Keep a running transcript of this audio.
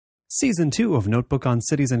Season 2 of Notebook on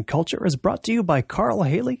Cities and Culture is brought to you by Carl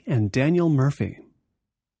Haley and Daniel Murphy.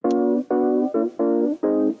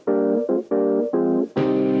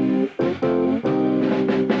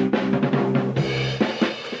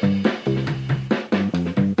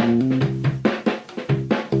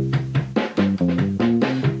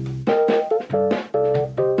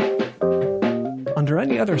 Under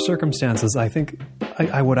any other circumstances, I think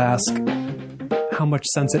I would ask how much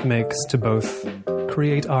sense it makes to both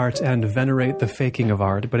create art and venerate the faking of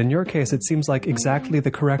art. But in your case, it seems like exactly the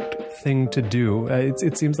correct thing to do.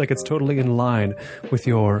 It seems like it's totally in line with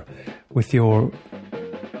your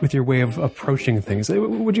way of approaching things.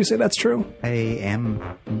 Would you say that's true? I am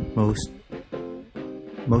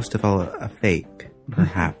most of all a fake,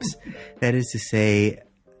 perhaps. That is to say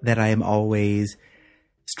that I am always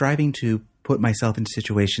striving to put myself in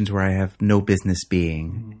situations where I have no business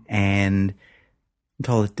being. And you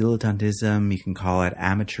can call it dilettantism, you can call it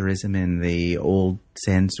amateurism in the old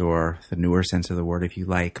sense or the newer sense of the word if you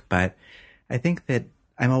like. But I think that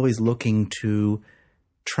I'm always looking to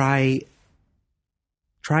try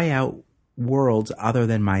out worlds other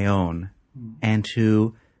than my own and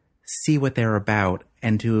to see what they're about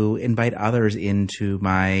and to invite others into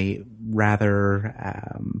my rather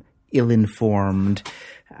ill-informed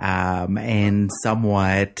and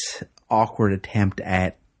somewhat awkward attempt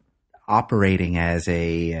at operating as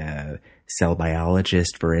a cell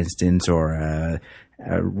biologist, for instance, or a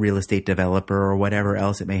real estate developer or whatever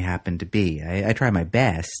else it may happen to be. I try my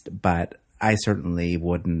best, but I certainly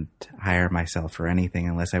wouldn't hire myself for anything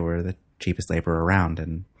unless I were the cheapest labor around,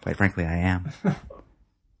 and quite frankly, I am.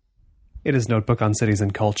 It is Notebook on Cities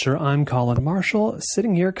and Culture. I'm Colin Marshall,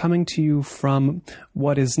 sitting here coming to you from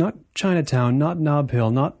what is not Chinatown, not Nob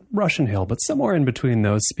Hill, not Russian Hill, but somewhere in between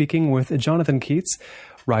those, speaking with Jonathon Keats,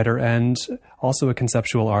 writer and also a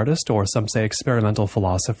conceptual artist, or some say experimental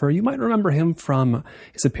philosopher. You might remember him from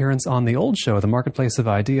his appearance on the old show, The Marketplace of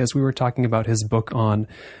Ideas. We were talking about his book on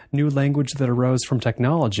new language that arose from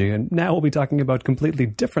technology, and now we'll be talking about completely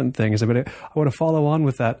different things. But I want to follow on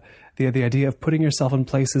with that, the idea of putting yourself in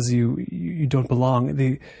places you don't belong.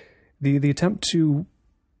 The attempt to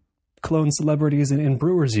clone celebrities in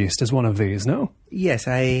brewer's yeast is one of these, no? Yes,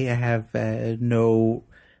 I have no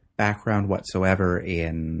background whatsoever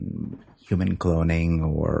in human cloning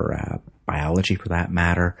or biology for that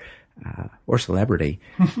matter, or celebrity.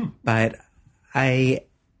 But I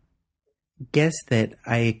guess that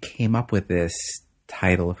I came up with this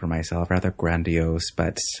title for myself, rather grandiose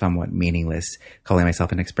but somewhat meaningless, calling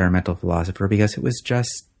myself an experimental philosopher, because it was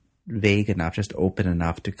just vague enough, just open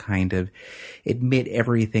enough to kind of admit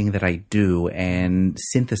everything that I do and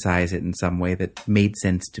synthesize it in some way that made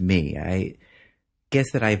sense to me. I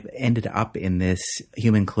guess that I've ended up in this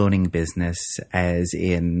human cloning business, as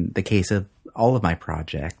in the case of all of my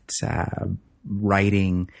projects,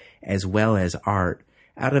 writing as well as art,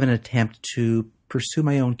 out of an attempt to pursue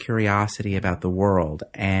my own curiosity about the world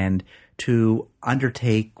and to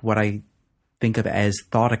undertake what I think of as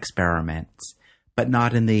thought experiments, but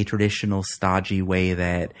not in the traditional stodgy way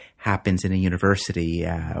that happens in a university,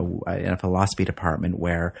 in a philosophy department,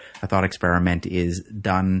 where a thought experiment is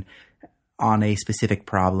done on a specific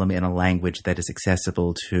problem in a language that is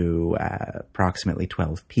accessible to approximately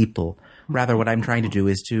 12 people. Rather, what I'm trying to do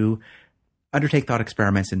is to undertake thought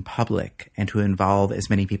experiments in public and to involve as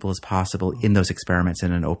many people as possible in those experiments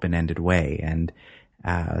in an open-ended way. And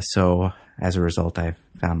so as a result, I've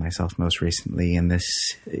found myself most recently in this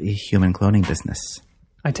human cloning business.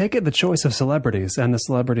 I take it the choice of celebrities and the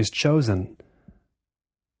celebrities chosen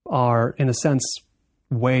are, in a sense,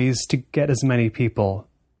 ways to get as many people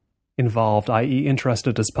involved, i.e.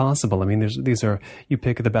 interested as possible. I mean, these are, you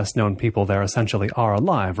pick the best known people there essentially are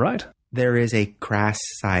alive, right? There is a crass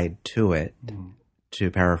side to it, to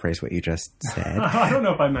paraphrase what you just said. I don't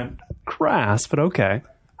know if I meant crass, but okay.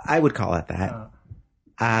 I would call it that.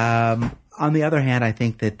 On the other hand, I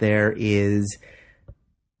think that there is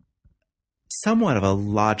somewhat of a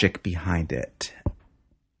logic behind it.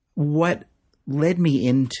 What led me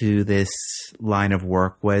into this line of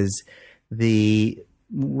work was the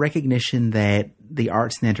recognition that the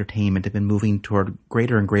arts and entertainment have been moving toward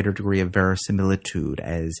greater and greater degree of verisimilitude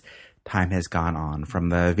as time has gone on, from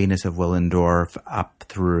the Venus of Willendorf up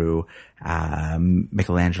through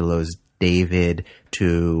Michelangelo's David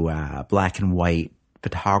to black and white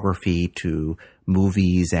photography to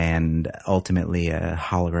movies and ultimately a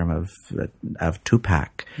hologram of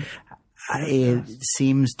Tupac. It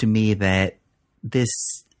seems to me that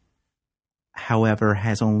this, however,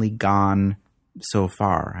 has only gone so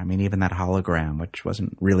far. I mean, even that hologram, which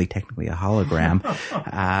wasn't really technically a hologram,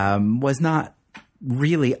 was not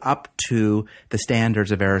really up to the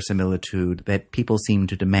standards of verisimilitude that people seem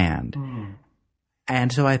to demand.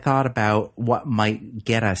 And so I thought about what might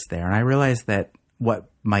get us there. And I realized that what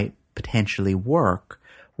might potentially work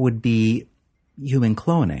would be human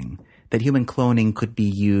cloning. That human cloning could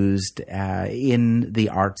be used in the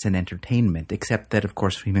arts and entertainment, except that, of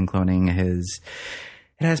course, human cloning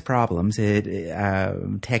has problems. It,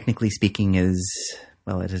 technically speaking, it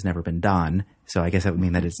has never been done. So I guess that would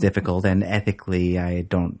mean that it's difficult. And ethically, I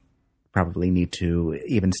don't probably need to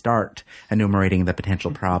even start enumerating the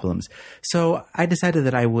potential problems. So I decided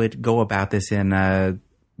that I would go about this in a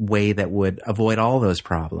way that would avoid all those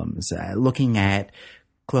problems. Looking at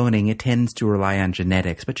cloning, it tends to rely on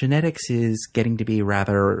genetics, but genetics is getting to be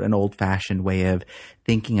rather an old-fashioned way of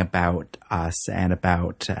thinking about us and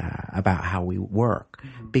about how we work.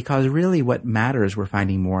 Because really what matters, we're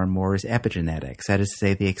finding more and more, is epigenetics. That is to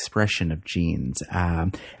say, the expression of genes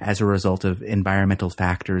as a result of environmental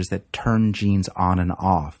factors that turn genes on and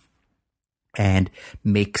off and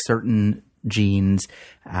make certain genes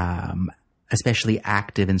especially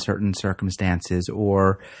active in certain circumstances,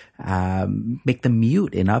 or make them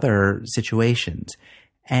mute in other situations.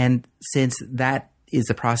 And since that is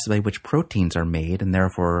the process by which proteins are made, and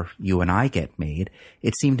therefore you and I get made,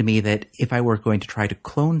 it seemed to me that if I were going to try to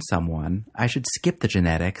clone someone, I should skip the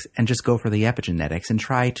genetics and just go for the epigenetics and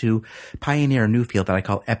try to pioneer a new field that I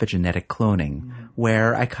call epigenetic cloning,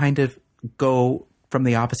 where I kind of go from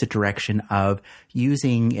the opposite direction of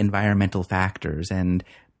using environmental factors and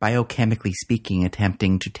biochemically speaking,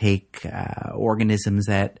 attempting to take organisms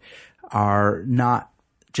that are not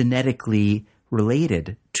genetically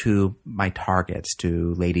related to my targets,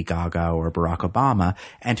 to Lady Gaga or Barack Obama,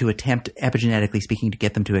 and to attempt, epigenetically speaking, to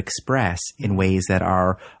get them to express in ways that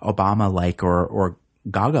are Obama-like or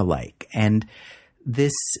Gaga-like. And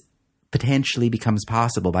this potentially becomes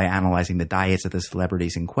possible by analyzing the diets of the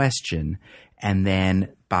celebrities in question, and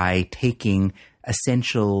then by taking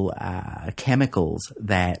essential chemicals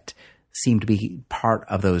that seem to be part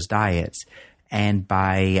of those diets, and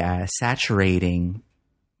by saturating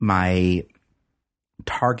my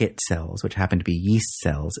target cells, which happen to be yeast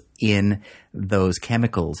cells, in those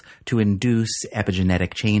chemicals to induce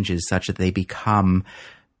epigenetic changes such that they become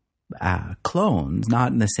clones,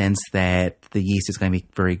 not in the sense that the yeast is going to be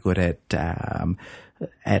very good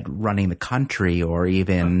at running the country or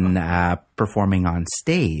even performing on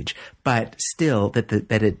stage, but still that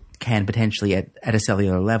it can potentially at a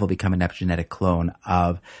cellular level become an epigenetic clone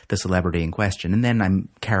of the celebrity in question. And then I'm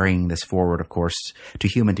carrying this forward, of course, to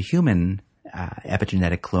human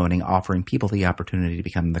epigenetic cloning, offering people the opportunity to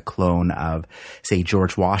become the clone of, say,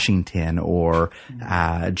 George Washington or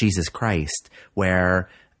Jesus Christ, where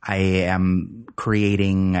I am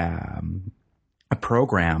creating a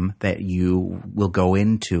program that you will go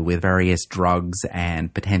into with various drugs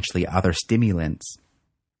and potentially other stimulants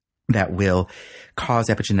that will cause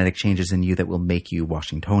epigenetic changes in you that will make you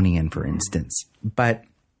Washingtonian, for instance. But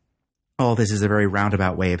all this is a very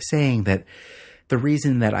roundabout way of saying that the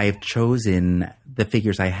reason that I have chosen the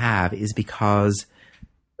figures I have is because,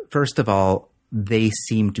 first of all, they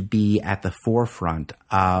seem to be at the forefront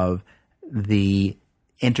of the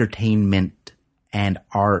entertainment and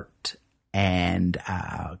art and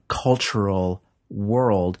cultural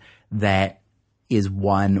world that is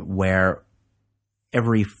one where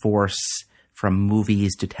every force from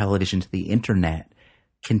movies to television to the internet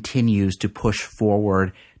continues to push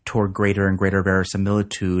forward toward greater and greater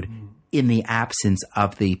verisimilitude in the absence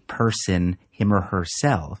of the person, him or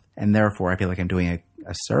herself. And therefore, I feel like I'm doing a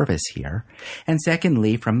service here. And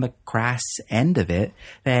secondly, from the crass end of it,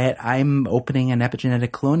 that I'm opening an epigenetic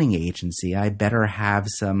cloning agency. I better have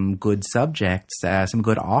some good subjects, some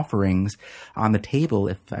good offerings on the table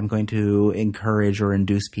if I'm going to encourage or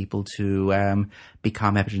induce people to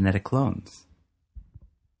become epigenetic clones.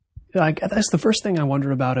 I guess the first thing I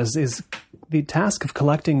wonder about is the task of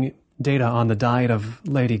collecting data on the diet of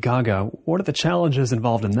Lady Gaga. What are the challenges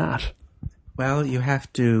involved in that? Well, you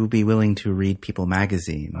have to be willing to read People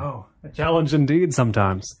magazine. Oh, a challenge indeed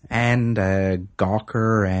sometimes. And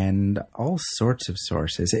Gawker and all sorts of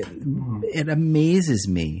sources. It amazes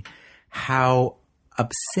me how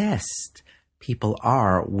obsessed people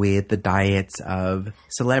are with the diets of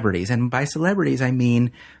celebrities. And by celebrities, I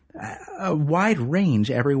mean a wide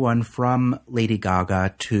range, everyone from Lady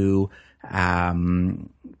Gaga to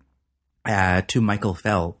Michael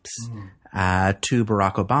Phelps, to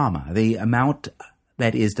Barack Obama. The amount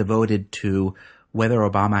that is devoted to whether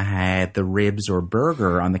Obama had the ribs or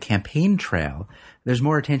burger on the campaign trail, there's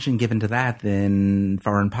more attention given to that than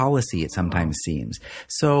foreign policy, it sometimes seems.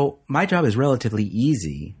 So my job is relatively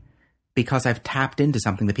easy, because I've tapped into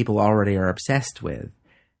something that people already are obsessed with.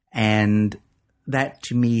 And that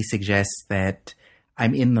to me suggests that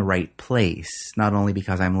I'm in the right place, not only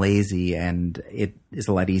because I'm lazy and it is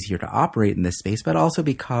a lot easier to operate in this space, but also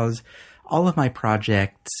because all of my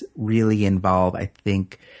projects really involve, I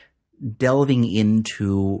think, delving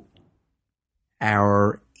into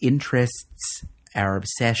our interests, our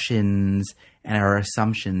obsessions, and our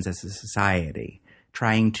assumptions as a society,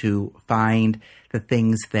 trying to find the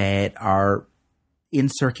things that are in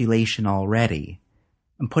circulation already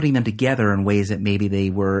and putting them together in ways that maybe they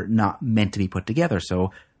were not meant to be put together.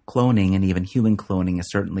 So cloning, and even human cloning,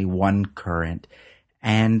 is certainly one current.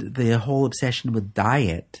 And the whole obsession with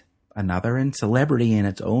diet, another, and celebrity in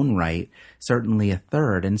its own right, certainly a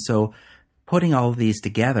third. And so putting all of these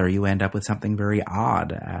together, you end up with something very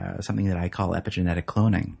odd, something that I call epigenetic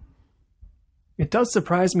cloning. It does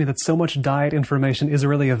surprise me that so much diet information is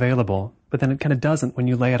really available, but then it kind of doesn't when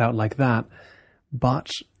you lay it out like that. But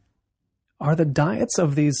are the diets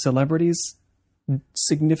of these celebrities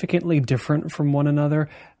significantly different from one another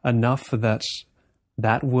enough that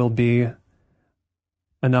that will be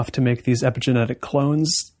enough to make these epigenetic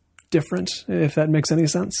clones different, if that makes any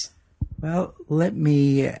sense? Well, let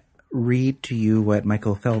me read to you what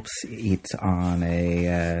Michael Phelps eats on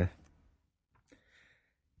any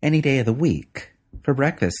day of the week. For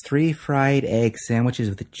breakfast, 3 fried egg sandwiches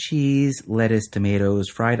with cheese, lettuce, tomatoes,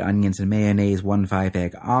 fried onions, and mayonnaise, 1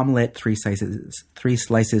 5-egg omelet, 3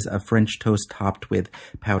 slices of French toast topped with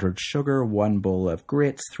powdered sugar, 1 bowl of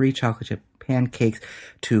grits, 3 chocolate chip pancakes,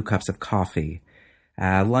 2 cups of coffee.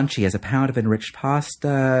 Lunch, he has a pound of enriched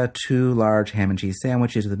pasta, 2 large ham and cheese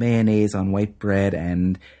sandwiches with mayonnaise on white bread,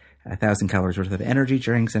 and 1,000 calories worth of energy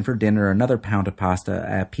drinks, and for dinner, another pound of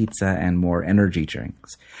pasta, pizza, and more energy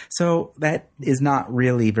drinks. So that is not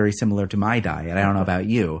really very similar to my diet. I don't know about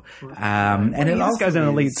you. And this guy's an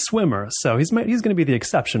elite swimmer, so he's going to be the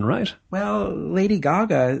exception, right? Well, Lady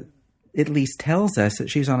Gaga at least tells us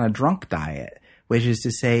that she's on a drunk diet, which is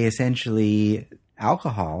to say essentially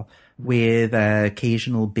alcohol with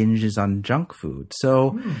occasional binges on junk food.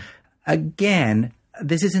 So again,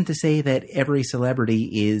 this isn't to say that every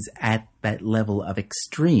celebrity is at that level of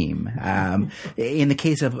extreme. In the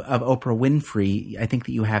case of Oprah Winfrey, I think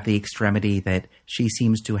that you have the extremity that she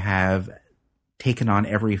seems to have taken on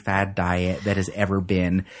every fad diet that has ever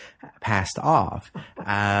been passed off.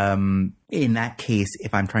 In that case,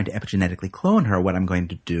 if I'm trying to epigenetically clone her, what I'm going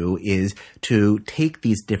to do is to take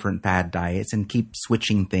these different fad diets and keep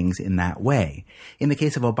switching things in that way. In the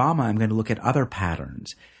case of Obama, I'm going to look at other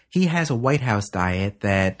patterns. He has a White House diet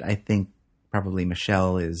that I think probably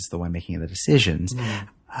Michelle is the one making the decisions.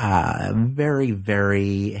 Very,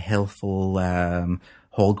 very healthful,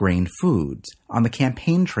 whole grain foods. On the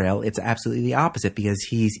campaign trail, it's absolutely the opposite because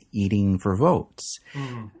he's eating for votes.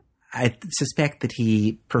 I suspect that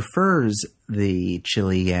he prefers the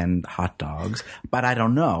chili and hot dogs, but I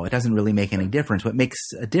don't know. It doesn't really make any difference. What makes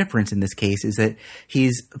a difference in this case is that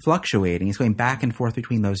he's fluctuating. He's going back and forth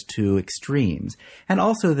between those two extremes. And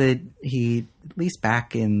also that he, at least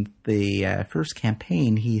back in the first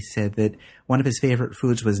campaign, he said that one of his favorite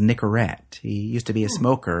foods was Nicorette. He used to be a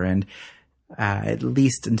smoker, and at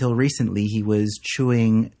least until recently, he was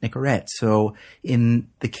chewing Nicorette. So in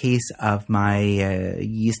the case of my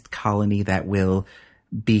yeast colony that will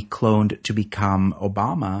be cloned to become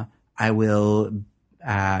Obama, I will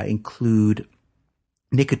include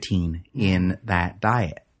nicotine in that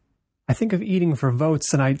diet. I think of eating for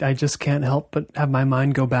votes, and I just can't help but have my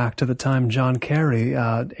mind go back to the time John Kerry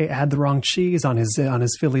had the wrong cheese on his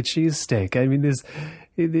Philly cheesesteak. I mean, there's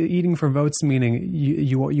the eating for votes, meaning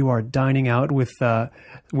you are dining out with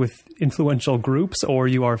influential groups, or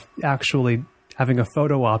you are actually having a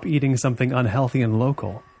photo op eating something unhealthy and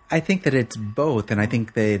local. I think that it's both, and I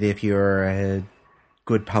think that if you're a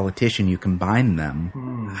good politician, you combine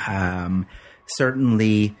them.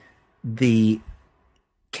 Certainly, the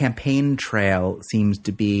campaign trail seems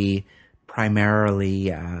to be primarily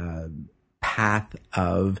a path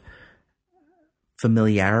of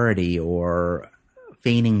familiarity or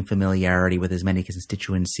feigning familiarity with as many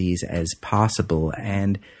constituencies as possible.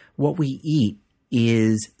 And what we eat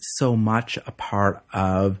is so much a part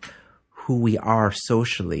of who we are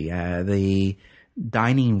socially. The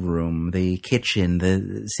dining room, the kitchen,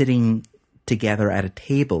 the sitting together at a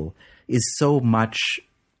table is so much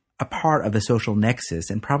a part of the social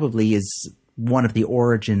nexus, and probably is one of the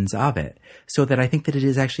origins of it. So that I think that it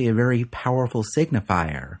is actually a very powerful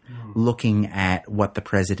signifier looking at what the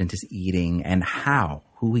president is eating and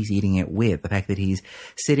who he's eating it with. The fact that he's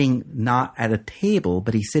sitting not at a table,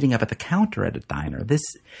 but he's sitting up at the counter at a diner. This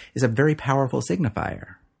is a very powerful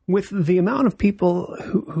signifier. With the amount of people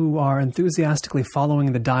who are enthusiastically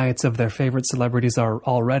following the diets of their favorite celebrities are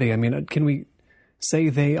already, I mean, can we say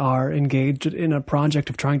they are engaged in a project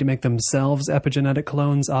of trying to make themselves epigenetic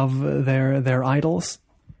clones of their idols?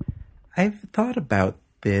 I've thought about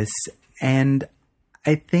this, and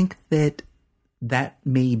I think that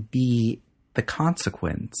may be the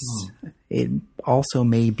consequence. It also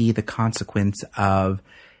may be the consequence of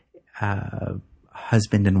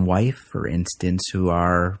husband and wife, for instance, who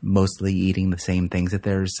are mostly eating the same things, that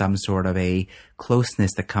there's some sort of a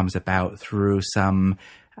closeness that comes about through some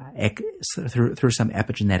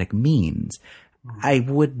epigenetic means. I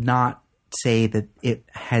would not say that it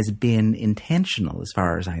has been intentional, as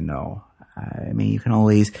far as I know. I mean, you can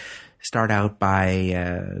always start out by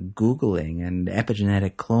Googling, and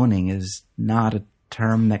epigenetic cloning is not a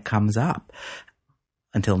term that comes up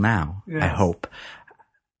until now, yes. I hope.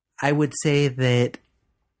 I would say that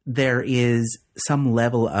there is some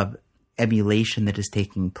level of emulation that is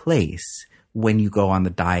taking place when you go on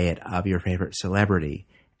the diet of your favorite celebrity,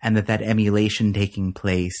 and that emulation taking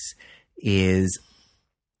place is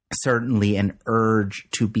certainly an urge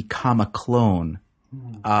to become a clone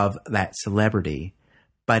of that celebrity,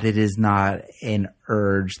 but it is not an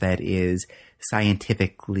urge that is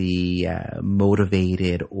scientifically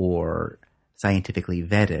motivated or scientifically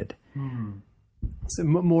vetted. It's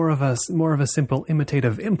more of a simple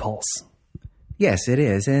imitative impulse. Yes, it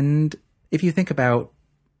is. And if you think about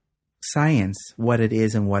science, what it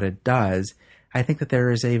is and what it does, I think that there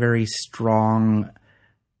is a very strong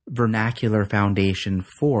vernacular foundation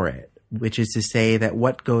for it, which is to say that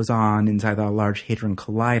what goes on inside the Large Hadron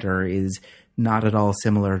Collider is not at all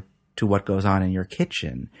similar to what goes on in your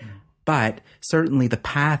kitchen. But certainly the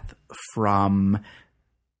path from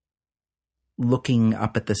looking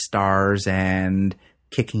up at the stars and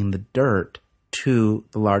kicking the dirt to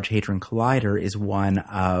the Large Hadron Collider is one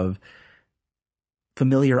of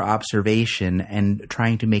familiar observation and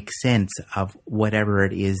trying to make sense of whatever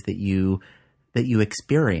it is that you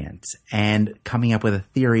experience, and coming up with a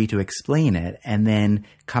theory to explain it, and then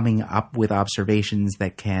coming up with observations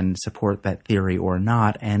that can support that theory or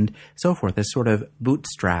not, and so forth. This sort of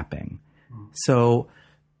bootstrapping. So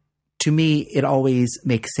to me, it always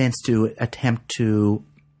makes sense to attempt to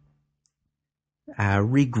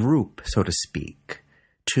regroup, so to speak,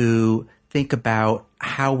 to think about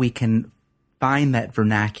how we can find that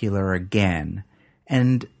vernacular again.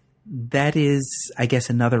 And that is, I guess,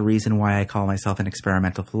 another reason why I call myself an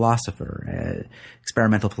experimental philosopher.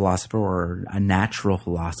 Experimental philosopher, or a natural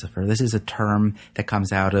philosopher. This is a term that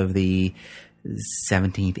comes out of the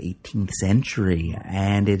 17th, 18th century,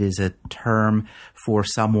 and it is a term for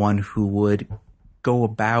someone who would go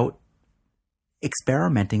about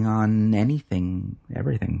experimenting on anything,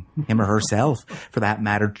 everything, him or herself, for that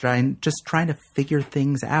matter, trying to figure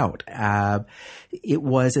things out. It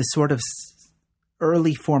was a sort of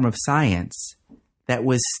early form of science that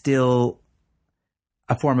was still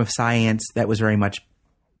a form of science that was very much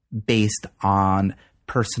based on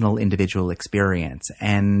personal individual experience.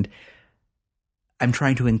 And I'm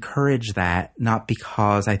trying to encourage that, not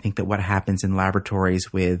because I think that what happens in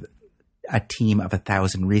laboratories with a team of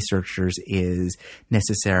 1,000 researchers is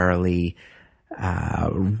necessarily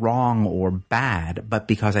wrong or bad, but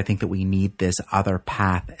because I think that we need this other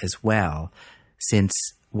path as well, since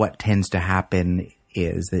what tends to happen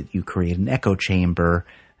is that you create an echo chamber,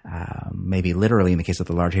 maybe literally in the case of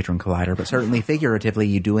the Large Hadron Collider, but certainly figuratively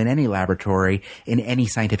you do in any laboratory, in any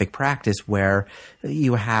scientific practice, where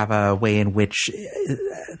you have a way in which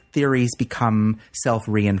theories become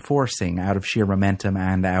self-reinforcing out of sheer momentum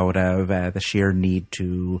and out of the sheer need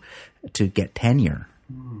to get tenure.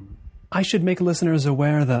 I should make listeners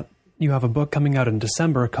aware that you have a book coming out in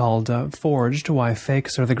December called Forged: Why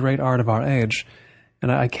Fakes Are the Great Art of Our Age.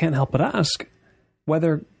 And I can't help but ask,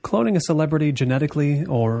 whether cloning a celebrity genetically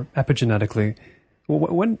or epigenetically,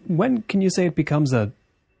 when can you say it becomes a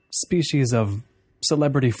species of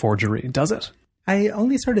celebrity forgery? Does it? I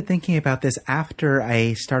only started thinking about this after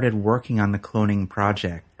I started working on the cloning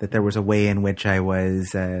project, that there was a way in which I was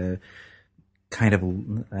kind of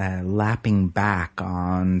lapping back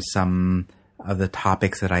on some of the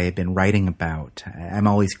topics that I had been writing about. I'm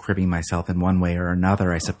always cribbing myself in one way or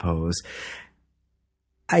another, I suppose.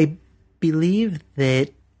 I believe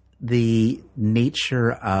that the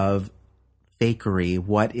nature of fakery,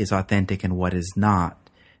 what is authentic and what is not,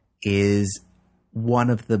 is one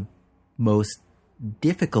of the most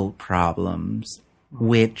difficult problems,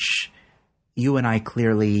 which you and I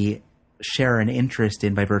clearly share an interest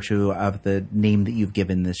in by virtue of the name that you've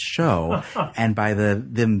given this show and by the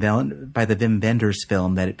Wim Wenders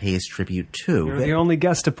film that it pays tribute to. You're the only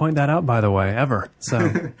guest to point that out, by the way, ever.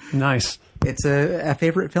 So, nice. It's a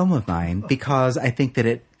favorite film of mine because I think that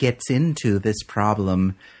it gets into this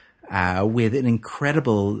problem with an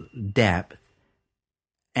incredible depth,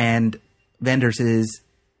 and Wenders is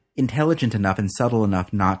intelligent enough and subtle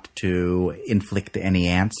enough not to inflict any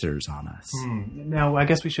answers on us. Now, I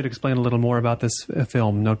guess we should explain a little more about this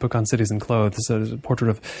film, Notebook on Cities and Clothes. It's a portrait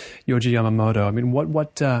of Yohji Yamamoto. I mean,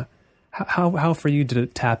 how for you did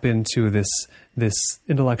it tap into this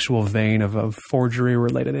intellectual vein of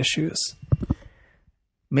forgery-related issues?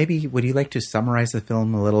 Maybe, would you like to summarize the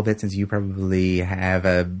film a little bit, since you probably have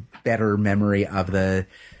a better memory of the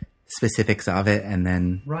specifics of it, and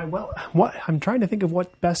then... Right, well, I'm trying to think of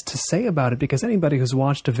what best to say about it, because anybody who's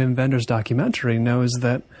watched a Wim Wenders documentary knows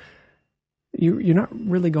that you're not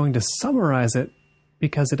really going to summarize it,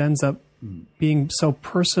 because it ends up being so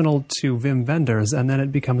personal to Wim Wenders, and then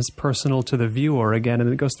it becomes personal to the viewer again,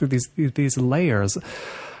 and it goes through these layers.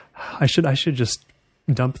 I should just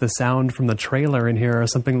dump the sound from the trailer in here or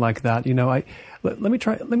something like that. You know, let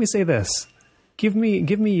me say this. Give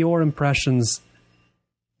me your impressions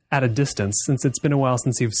at a distance, since it's been a while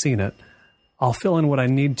since you've seen it. I'll fill in what I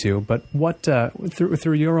need to, but what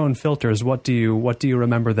through your own filters, what do you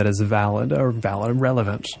remember that is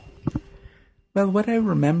relevant? Well, what I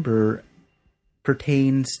remember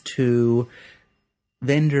pertains to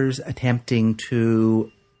Wenders attempting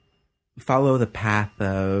to follow the path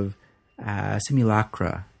of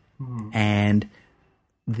simulacra, and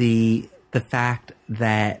the fact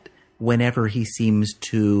that whenever he seems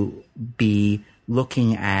to be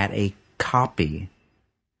looking at a copy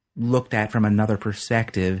looked at from another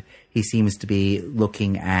perspective, he seems to be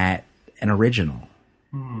looking at an original.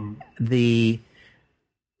 The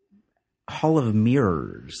Hall of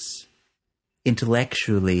Mirrors,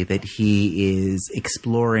 intellectually, that he is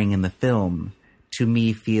exploring in the film, to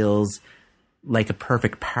me feels like a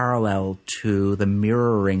perfect parallel to the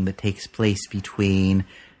mirroring that takes place between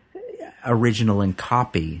original and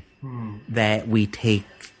copy, that we take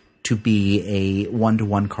to be a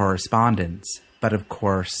one-to-one correspondence. But of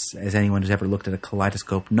course, as anyone who's ever looked at a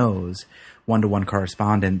kaleidoscope knows, one-to-one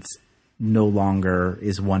correspondence no longer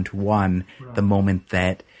is one-to-one the moment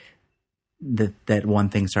that one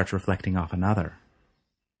thing starts reflecting off another.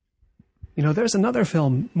 You know, there's another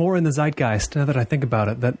film more in the zeitgeist, now that I think about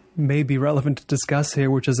it, that may be relevant to discuss here,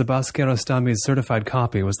 which is Abbas Kiarostami's Certified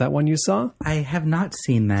Copy. Was that one you saw? I have not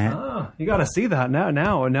seen that. Ah, you got to see that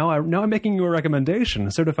now I'm making you a recommendation,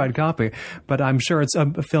 a Certified Copy. But I'm sure it's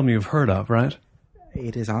a film you've heard of, right?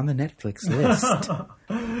 It is on the Netflix list.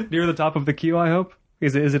 Near the top of the queue, I hope?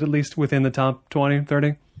 Is it at least within the top 20,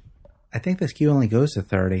 30? I think this queue only goes to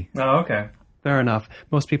 30. Oh, okay. Fair enough.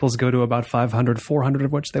 Most people's go to about 500, 400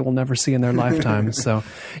 of which they will never see in their lifetime. So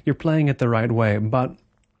you're playing it the right way. But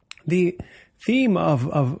the theme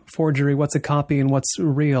of forgery, what's a copy and what's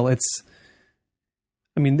real, it's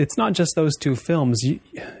not just those two films.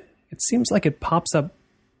 It seems like it pops up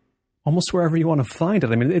almost wherever you want to find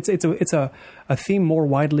it. I mean, it's a theme more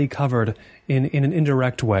widely covered in an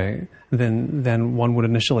indirect way than one would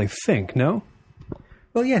initially think, no?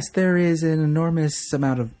 Well, yes, there is an enormous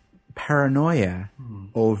amount of paranoia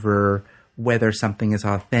over whether something is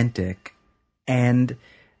authentic. And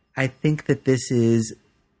I think that this is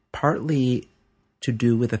partly to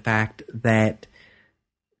do with the fact that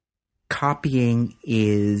copying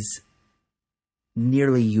is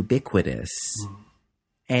nearly ubiquitous,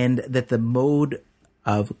 and that the mode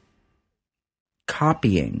of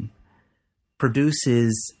copying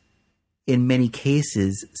produces, in many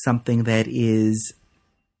cases, something that is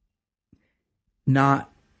not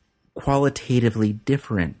qualitatively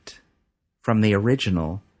different from the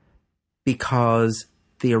original, because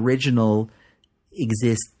the original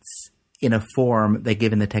exists in a form that,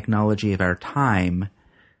 given the technology of our time,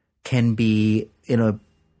 can be in a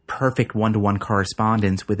perfect one-to-one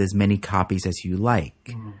correspondence with as many copies as you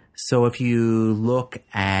like. So if you look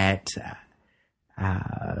at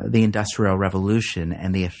the Industrial Revolution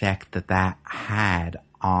and the effect that had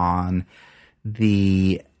on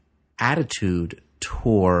the attitude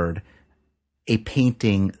toward a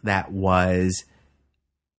painting that was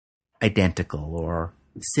identical or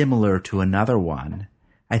similar to another one,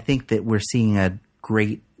 I think that we're seeing a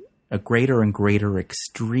greater and greater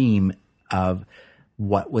extreme of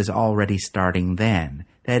what was already starting then.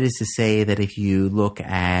 That is to say that if you look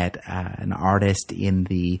at an artist in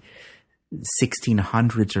the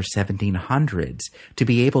 1600s or 1700s, to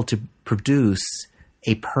be able to produce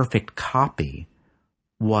a perfect copy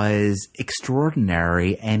was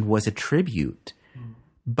extraordinary and was a tribute.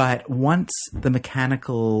 But once the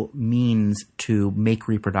mechanical means to make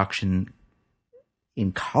reproduction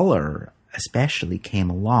in color especially came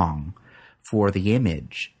along for the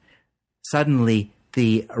image, suddenly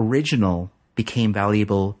the original became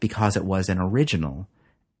valuable because it was an original,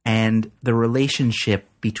 and the relationship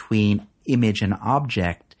between image and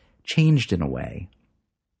object changed in a way.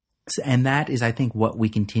 And that is, I think, what we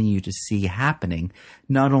continue to see happening,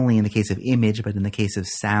 not only in the case of image, but in the case of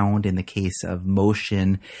sound, in the case of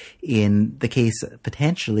motion, in the case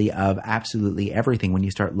potentially of absolutely everything. When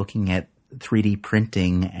you start looking at 3D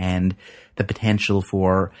printing and the potential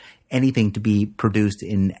for anything to be produced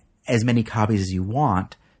in as many copies as you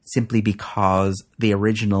want, simply because the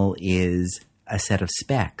original is a set of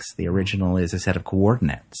specs, the original is a set of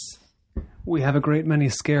coordinates. We have a great many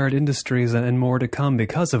scared industries and more to come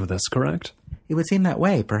because of this, correct? It would seem that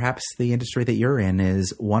way. Perhaps the industry that you're in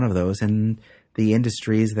is one of those, and the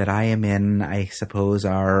industries that I am in, I suppose,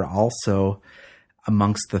 are also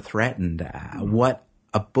amongst the threatened. What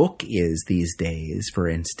a book is these days, for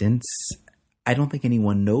instance, I don't think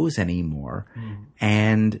anyone knows anymore.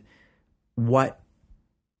 And what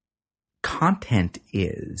content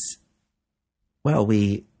is, well,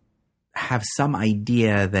 we have some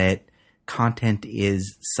idea that content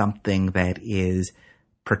is something that is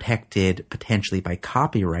protected potentially by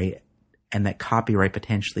copyright, and that copyright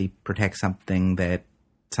potentially protects something that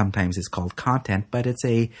sometimes is called content, but it's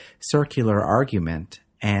a circular argument.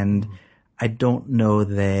 And I don't know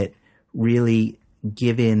that really,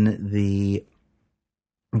 given the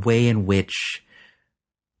way in which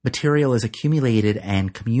material is accumulated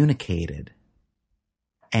and communicated,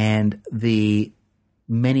 and the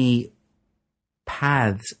many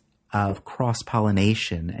paths of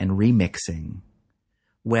cross-pollination and remixing,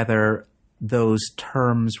 whether those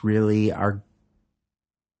terms really are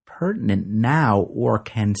pertinent now or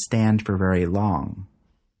can stand for very long.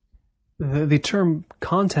 The term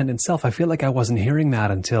content itself, I feel like I wasn't hearing that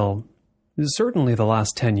until certainly the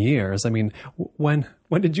last 10 years. I mean, when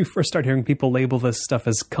did you first start hearing people label this stuff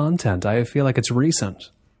as content? I feel like it's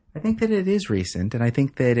recent. I think that it is recent, and I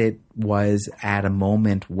think that it was at a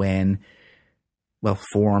moment when, well,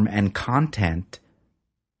 form and content,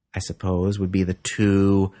 I suppose, would be the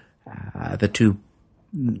two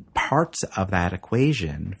parts of that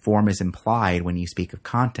equation. Form is implied when you speak of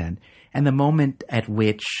content, and the moment at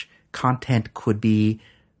which content could be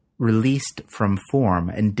released from form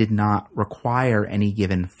and did not require any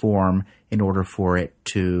given form in order for it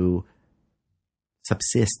to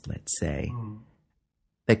subsist, let's say,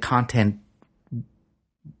 that content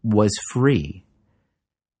was free.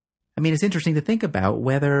 I mean, it's interesting to think about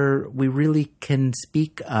whether we really can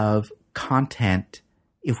speak of content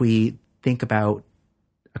if we think about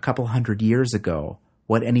a couple hundred years ago,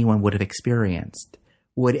 what anyone would have experienced.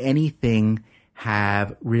 Would anything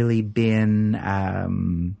have really been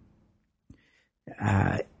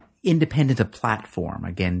independent of platform,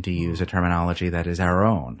 again, to use a terminology that is our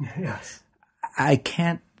own? Yes. I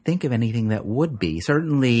can't think of anything that would be.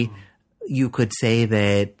 Certainly, you could say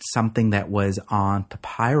that something that was on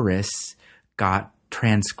papyrus got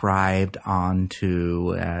transcribed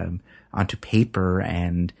onto paper,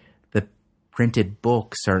 and the printed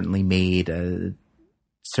book certainly made a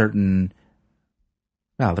certain...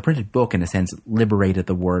 Well, the printed book, in a sense, liberated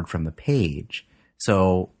the word from the page.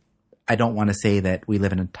 So I don't want to say that we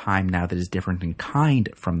live in a time now that is different in kind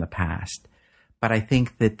from the past, but I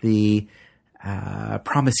think that the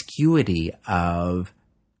promiscuity of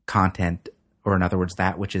content, or in other words,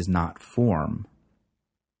 that which is not form,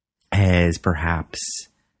 has perhaps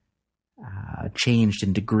changed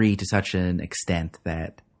in degree to such an extent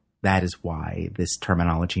that that is why this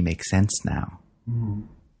terminology makes sense now.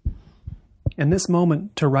 In this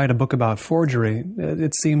moment to write a book about forgery,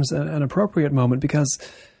 it seems an appropriate moment because,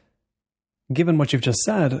 given what you've just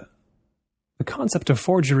said, the concept of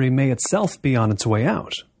forgery may itself be on its way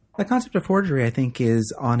out. The concept of forgery, I think,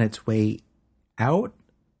 is on its way out,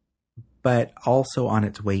 but also on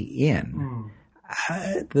its way in.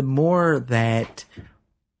 The more that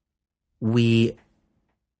we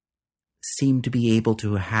seem to be able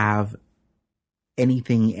to have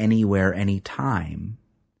anything, anywhere, anytime,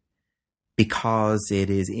 because it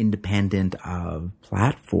is independent of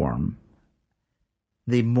platform,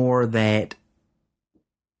 the more that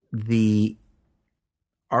the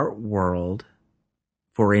art world,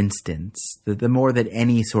 for instance, the more that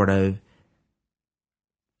any sort of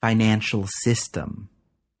financial system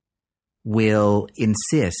will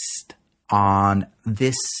insist on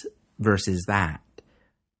this versus that,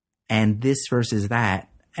 and this versus that,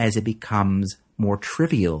 as it becomes more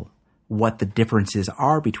trivial, what the differences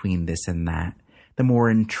are between this and that, the more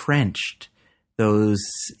entrenched those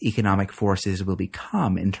economic forces will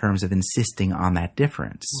become in terms of insisting on that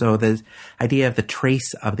difference. So the idea of the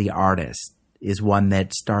trace of the artist is one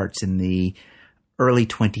that starts in the early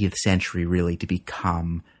 20th century really to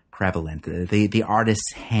become prevalent. The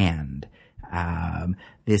artist's hand,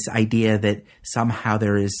 this idea that somehow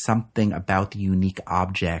there is something about the unique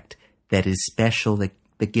object that is special, that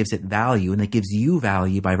gives it value, and that gives you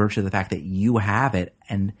value by virtue of the fact that you have it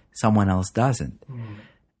and someone else doesn't.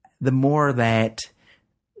 The more that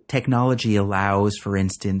technology allows, for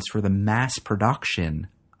instance, for the mass production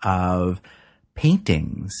of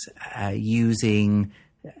paintings using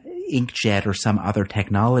inkjet or some other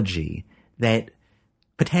technology that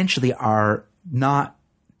potentially are not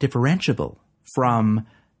differentiable from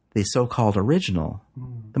the so-called original,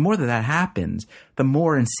 the more that happens, the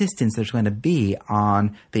more insistence there's going to be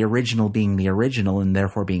on the original being the original and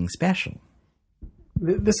therefore being special.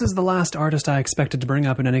 This is the last artist I expected to bring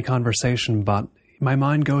up in any conversation, but my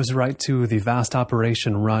mind goes right to the vast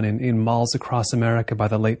operation run in malls across America by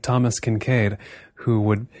the late Thomas Kinkade, who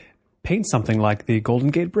would paint something like the Golden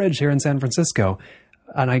Gate Bridge here in San Francisco,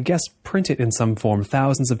 and I guess print it in some form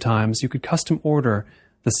thousands of times. You could custom order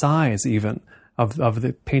the size even of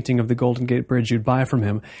the painting of the Golden Gate Bridge you'd buy from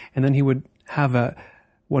him, and then he would have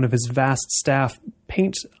one of his vast staff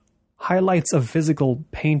paint highlights of physical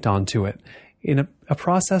paint onto it in a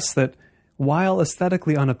process that, while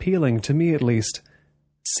aesthetically unappealing, to me at least,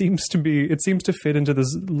 seems to fit into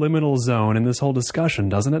this liminal zone in this whole discussion,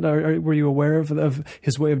 doesn't it? Were you aware of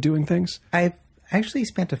his way of doing things? I've actually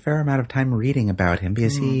spent a fair amount of time reading about him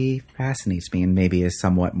because he fascinates me in maybe a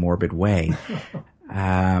somewhat morbid way.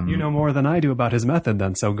 You know more than I do about his method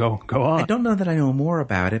then, so go on. I don't know that I know more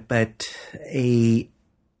about it, but a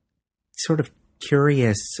sort of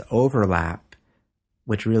curious overlap,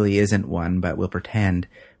 which really isn't one, but we'll pretend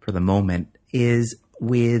for the moment, is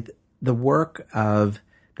with the work of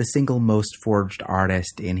the single most forged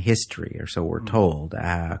artist in history, or so we're told,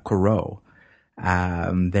 Corot.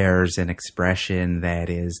 There's an expression that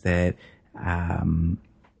is that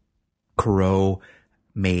Corot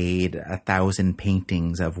made 1,000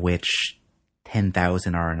 paintings, of which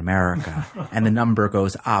 10,000 are in America. And the number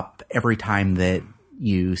goes up every time that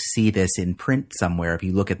you see this in print somewhere, if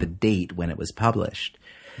you look at the date when it was published.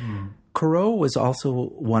 Corot was also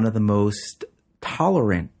one of the most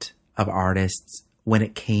tolerant of artists when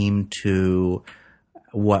it came to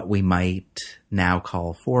what we might now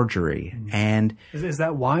call forgery. And is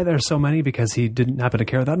that why there's so many? Because he didn't happen to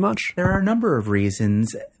care that much? There are a number of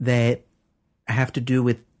reasons that have to do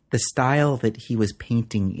with the style that he was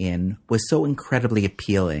painting in was so incredibly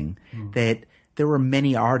appealing that there were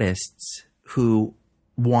many artists who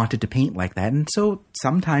wanted to paint like that. And so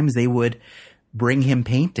sometimes they would bring him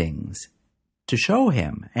paintings to show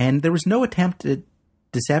him. And there was no attempt at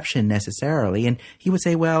deception necessarily. And he would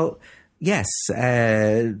say, well, yes,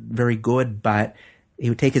 very good, but he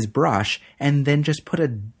would take his brush and then just put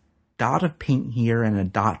a dot of paint here and a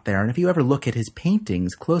dot there. And if you ever look at his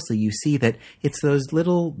paintings closely, you see that it's those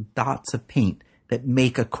little dots of paint that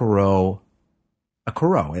make a Corot,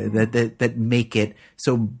 that make it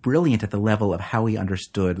so brilliant at the level of how he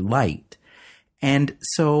understood light. And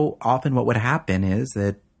so often what would happen is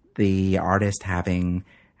that the artist, having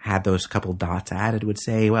had those couple dots added, would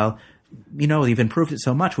say, well, you know, you've improved it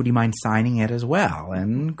so much, would you mind signing it as well?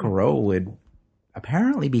 And Corot would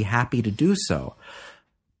apparently be happy to do so.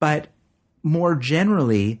 But more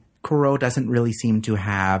generally, Corot doesn't really seem to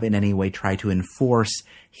have in any way tried to enforce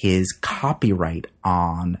his copyright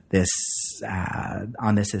on this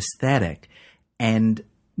aesthetic. And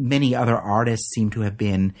many other artists seem to have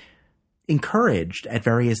been encouraged at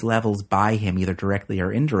various levels by him, either directly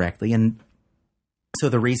or indirectly. And so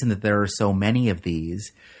the reason that there are so many of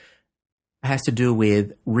these has to do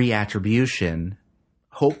with reattribution,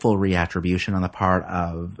 hopeful reattribution on the part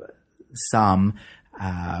of some,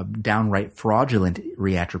 downright fraudulent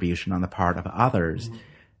reattribution on the part of others,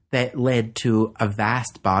 that led to a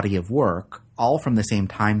vast body of work, all from the same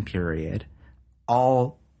time period,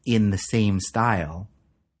 all in the same style,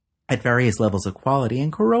 at various levels of quality.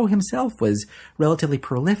 And Corot himself was relatively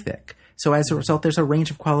prolific. So as a result, there's a range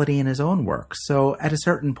of quality in his own work. So at a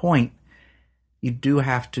certain point, you do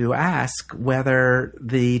have to ask whether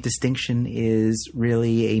the distinction is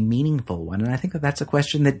really a meaningful one. And I think that that's a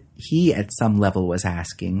question that he at some level was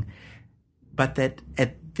asking, but that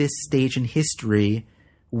at this stage in history,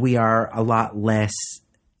 we are a lot less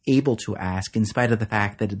able to ask, in spite of the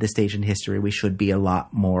fact that at this stage in history, we should be a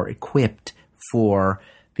lot more equipped for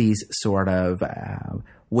these sort of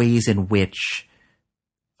ways in which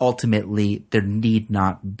ultimately there need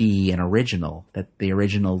not be an original, that the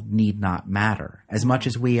original need not matter. As much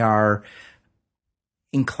as we are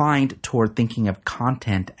inclined toward thinking of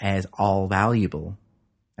content as all valuable,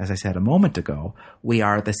 as I said a moment ago, we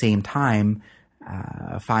are at the same time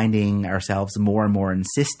finding ourselves more and more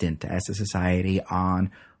insistent as a society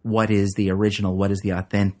on what is the original, what is the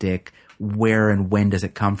authentic, where and when does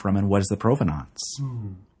it come from, and what is the provenance.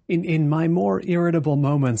 In my more irritable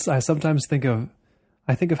moments, I sometimes think of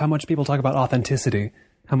how much people talk about authenticity,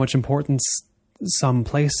 how much importance some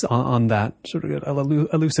place on that sort of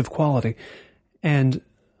elusive quality. And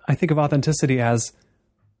I think of authenticity as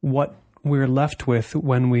what we're left with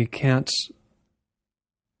when we can't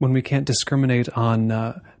discriminate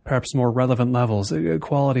on perhaps more relevant levels.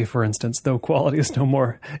 Quality, for instance, though quality is no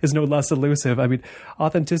less elusive. I mean,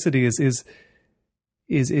 authenticity is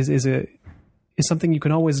something you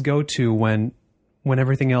can always go to when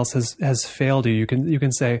everything else has failed you. You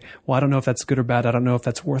can say, well, I don't know if that's good or bad. I don't know if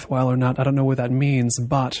that's worthwhile or not. I don't know what that means,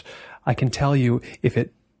 but I can tell you if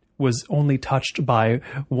it was only touched by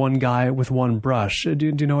one guy with one brush. Do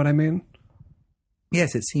you know what I mean?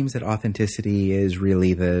 Yes, it seems that authenticity is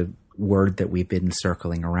really the word that we've been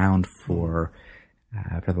circling around for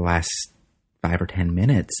the last 5 or 10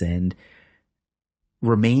 minutes, and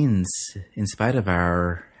remains, in spite of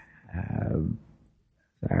our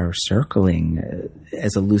circling,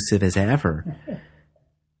 as elusive as ever.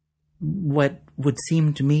 What would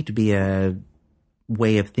seem to me to be a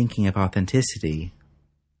way of thinking of authenticity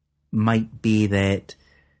might be that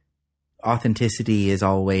authenticity is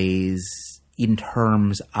always in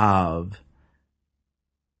terms of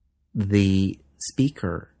the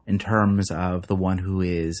speaker, in terms of the one who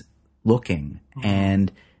is looking,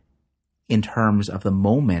 and in terms of the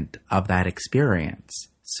moment of that experience.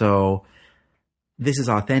 So this is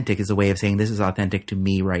authentic is a way of saying this is authentic to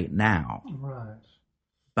me right now. Right.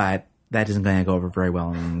 But that isn't going to go over very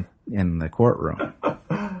well in the courtroom.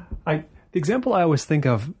 The example I always think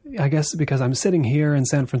of, I guess because I'm sitting here in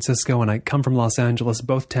San Francisco and I come from Los Angeles,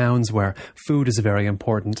 both towns where food is very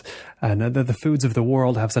important, and the foods of the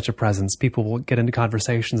world have such a presence. People will get into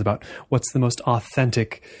conversations about what's the most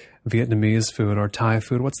authentic Vietnamese food or Thai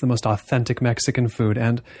food, what's the most authentic Mexican food,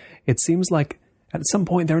 and it seems like at some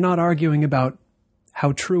point they're not arguing about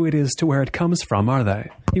how true it is to where it comes from, are they?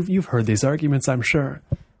 You've heard these arguments, I'm sure.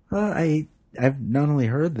 Well, I've not only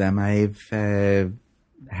heard them, I've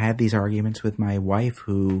had these arguments with my wife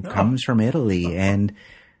who comes from Italy, and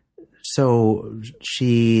so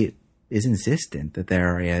she is insistent that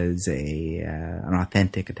there is an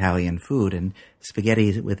authentic Italian food, and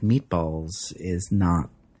spaghetti with meatballs is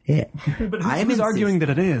not it. But who's arguing that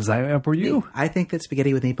it is? Were you? I think that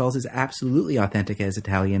spaghetti with meatballs is absolutely authentic as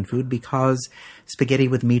Italian food, because spaghetti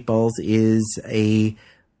with meatballs is a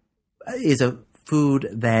food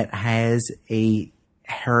that has a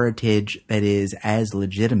heritage that is as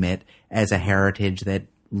legitimate as a heritage that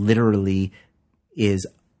literally is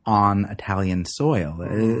on Italian soil.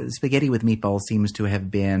 Spaghetti with meatballs seems to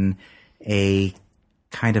have been a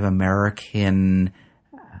kind of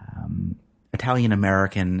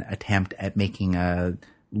Italian-American attempt at making a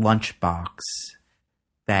lunchbox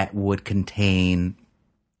that would contain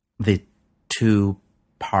the two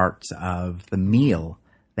parts of the meal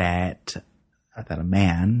that a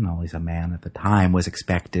man, always a man at the time, was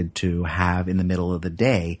expected to have in the middle of the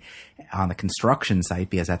day on the construction site,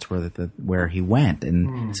 because that's where he went.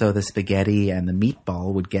 And so the spaghetti and the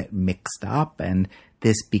meatball would get mixed up, and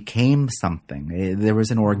this became something. There was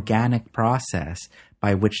an organic process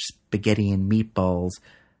by which spaghetti and meatballs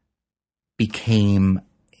became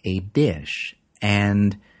a dish.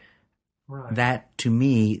 And that, to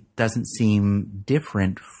me, doesn't seem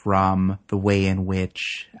different from the way in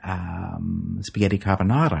which spaghetti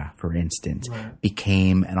carbonara, for instance,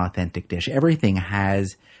 became an authentic dish. Everything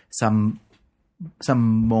has some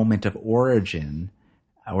moment of origin,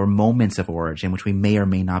 or moments of origin, which we may or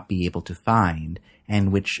may not be able to find,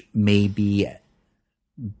 and which may be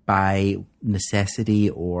by necessity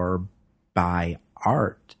or by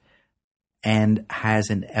art, and has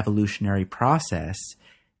an evolutionary process,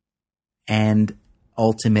 and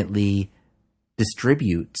ultimately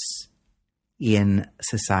distributes in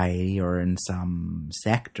society or in some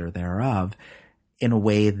sector thereof in a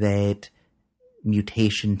way that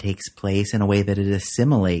mutation takes place, in a way that it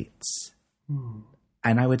assimilates.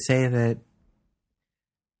 And I would say that,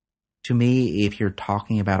 to me, if you're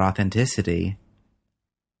talking about authenticity,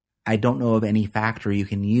 I don't know of any factor you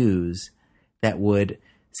can use that would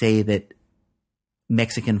say that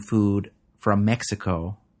Mexican food from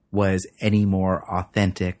Mexico was any more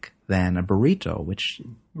authentic than a burrito, which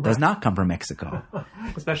does not come from Mexico.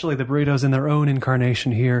 Especially the burritos in their own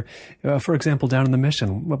incarnation here. For example, down in the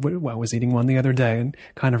Mission, I was eating one the other day and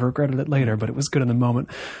kind of regretted it later, but it was good in the moment.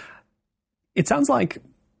 It sounds like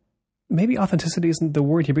maybe authenticity isn't the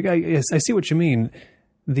word here, but I see what you mean.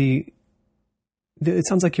 It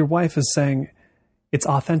sounds like your wife is saying it's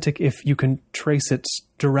authentic if you can trace it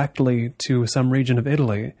directly to some region of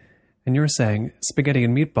Italy, and you're saying spaghetti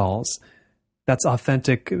and meatballs, that's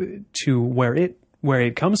authentic to where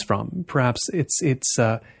it comes from. Perhaps it's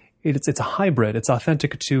a hybrid. It's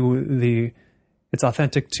authentic to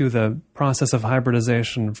the process of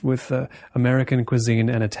hybridization with American cuisine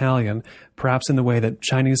and Italian. Perhaps in the way that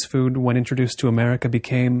Chinese food, when introduced to America,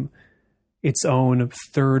 became its own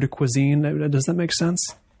third cuisine. Does that make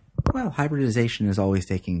sense? Well, hybridization is always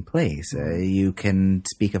taking place. You can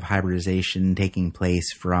speak of hybridization taking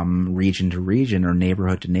place from region to region or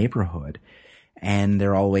neighborhood to neighborhood. And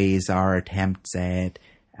there always are attempts at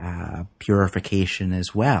purification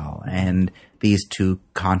as well. And these two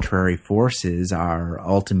contrary forces are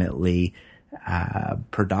ultimately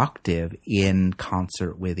productive in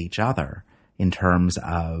concert with each other in terms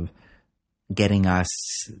of getting us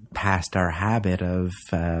past our habit of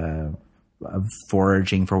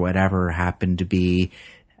foraging for whatever happened to be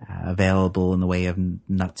available in the way of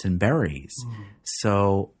nuts and berries.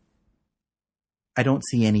 So I don't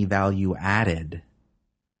see any value added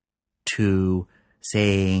to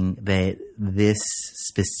saying that this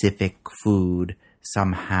specific food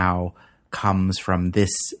somehow comes from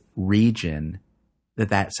this region,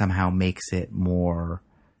 that somehow makes it more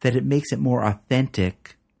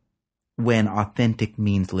authentic when authentic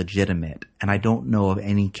means legitimate. And I don't know of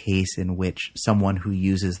any case in which someone who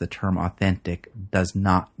uses the term authentic does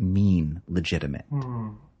not mean legitimate.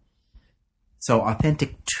 So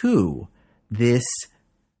authentic to this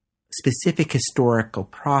specific historical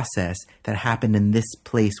process that happened in this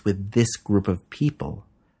place with this group of people.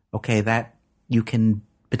 Okay, that you can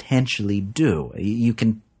potentially do. You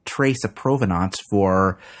can trace a provenance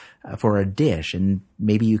for a dish, and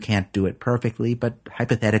maybe you can't do it perfectly, but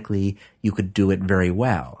hypothetically you could do it very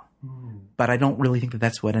well. But I don't really think that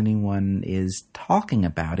that's what anyone is talking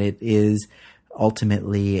about. It is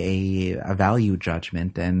ultimately a value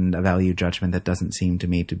judgment, and a value judgment that doesn't seem to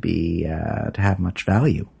me to be to have much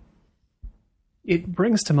value. It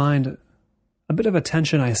brings to mind a bit of a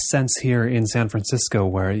tension I sense here in San Francisco,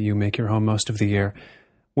 where you make your home most of the year,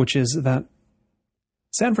 which is that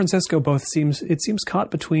San Francisco seems caught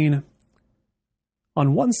between,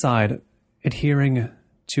 on one side, adhering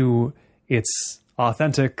to its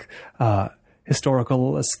authentic,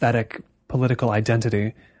 historical, aesthetic, political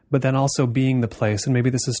identity, but then also being the place, and maybe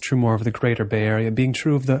this is true more of the greater Bay Area,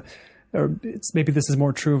 maybe this is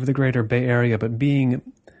more true of the greater Bay Area, but being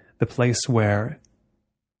the place where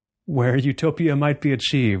utopia might be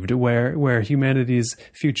achieved, where humanity's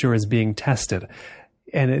future is being tested.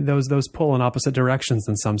 And those pull in opposite directions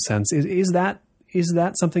in some sense. Is that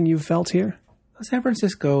something you've felt here? San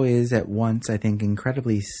Francisco is at once, I think,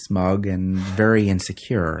 incredibly smug and very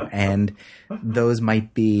insecure. And those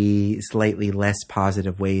might be slightly less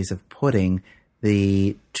positive ways of putting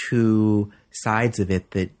the two sides of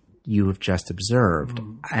it that you have just observed.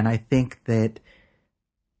 And I think that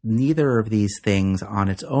neither of these things on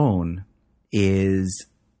its own is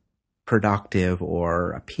productive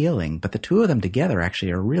or appealing, but the two of them together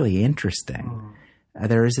actually are really interesting.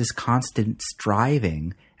 There is this constant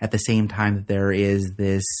striving at the same time that there is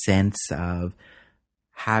this sense of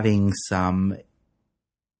having some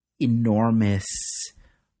enormous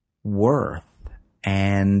worth,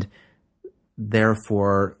 and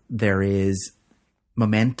therefore there is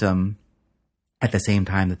momentum at the same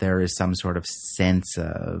time that there is some sort of sense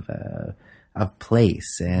of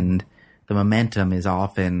place. And the momentum is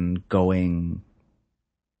often going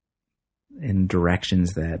in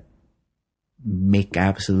directions that make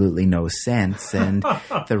absolutely no sense. And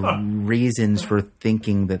the reasons for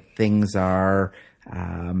thinking that things are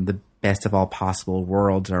the best of all possible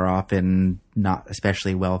worlds are often not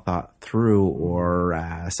especially well thought through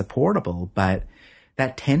or supportable. But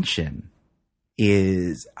that tension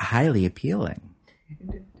is highly appealing.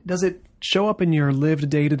 Does it show up in your lived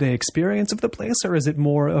day-to-day experience of the place, or is it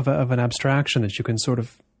more of an abstraction that you can sort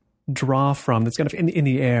of draw from, that's kind of in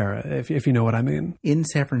the air, if you know what I mean? In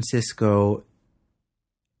San Francisco,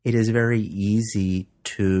 it is very easy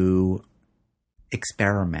to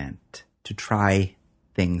experiment, to try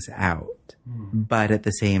things out. But at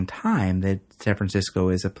the same time, that San Francisco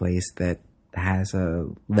is a place that has a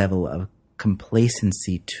level of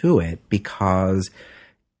complacency to it because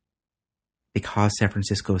San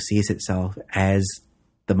Francisco sees itself as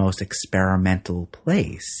the most experimental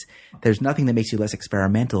place. There's nothing that makes you less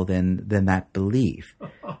experimental than that belief.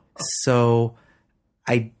 So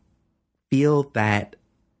I feel that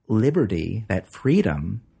liberty, that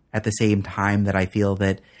freedom, at the same time that I feel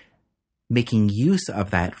that making use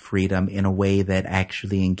of that freedom in a way that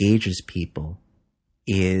actually engages people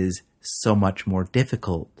is so much more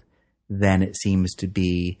difficult than it seems to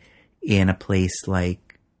be in a place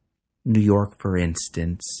like New York, for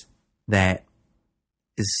instance, that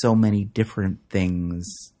is so many different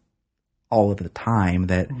things all of the time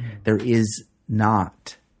that there is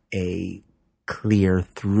not a clear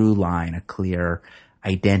through line, a clear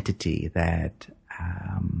identity that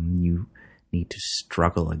you need to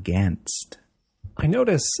struggle against. I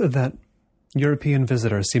notice that European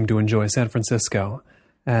visitors seem to enjoy San Francisco,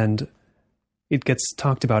 and it gets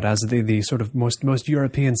talked about as the sort of most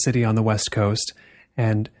European city on the West Coast,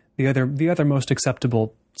 and the other most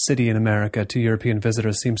acceptable city in America to European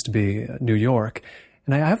visitors seems to be New York.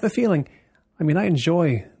 And I have the feeling, I mean, I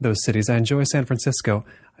enjoy those cities. I enjoy San Francisco.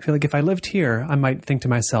 I feel like if I lived here, I might think to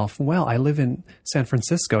myself, well, I live in San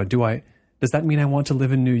Francisco. Does that mean I want to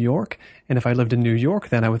live in New York? And if I lived in New York,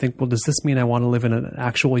 then I would think, well, does this mean I want to live in an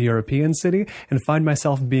actual European city? And find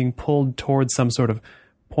myself being pulled towards some sort of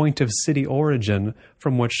point of city origin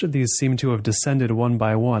from which these seem to have descended one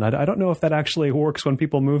by one. I don't know if that actually works when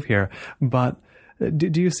people move here, but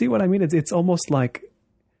do you see what I mean? It's almost like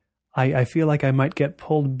I feel like I might get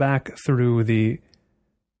pulled back through the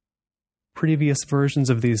previous versions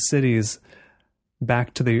of these cities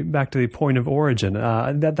back to the point of origin.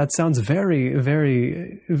 That sounds very,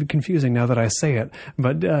 very confusing now that I say it.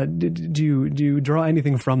 But do you draw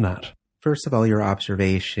anything from that? First of all, your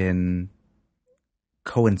observation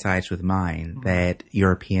coincides with mine that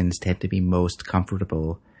Europeans tend to be most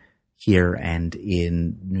comfortable here and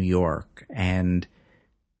in New York. And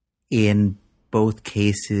in both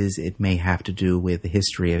cases, it may have to do with the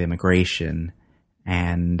history of immigration,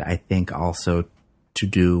 and I think also to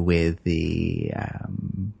do with the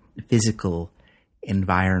physical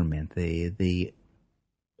environment, the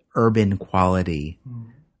urban quality,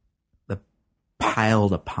 the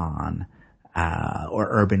piled upon or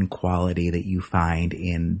urban quality that you find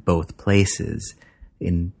in both places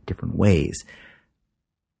in different ways.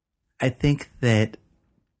 I think that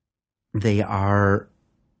they are,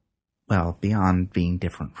 well, beyond being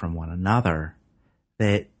different from one another,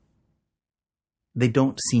 that they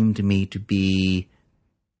don't seem to me to be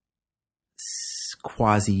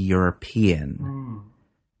quasi-European.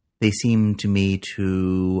 They seem to me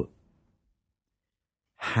to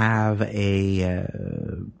have a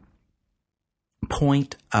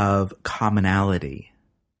point of commonality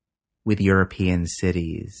with European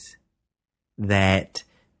cities that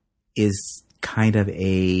is kind of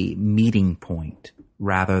a meeting point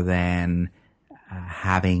rather than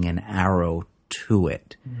having an arrow to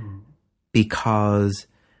it. Because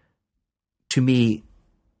to me,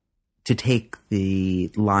 to take the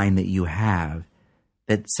line that you have,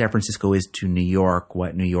 that San Francisco is to New York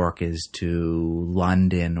what New York is to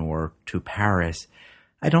London or to Paris,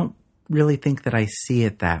 I don't really think that I see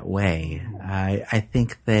it that way. I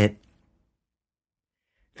think that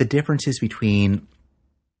the differences between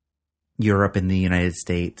Europe and the United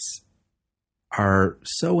States are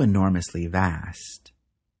so enormously vast.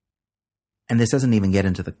 And this doesn't even get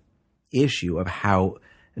into the issue of how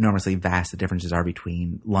enormously vast the differences are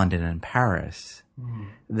between London and Paris,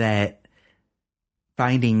 that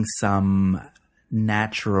finding some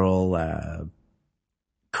natural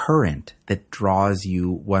current that draws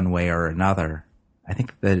you one way or another, I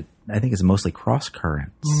think it's mostly cross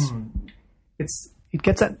currents. It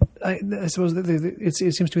gets at, I suppose it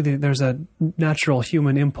seems to me there's a natural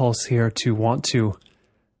human impulse here to want to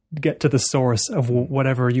get to the source of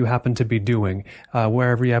whatever you happen to be doing,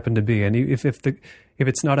 wherever you happen to be. And if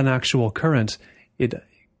it's not an actual current, it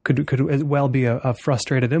could as well be a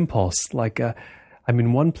frustrated impulse. Like,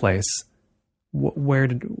 one place,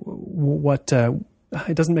 it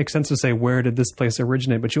doesn't make sense to say, where did this place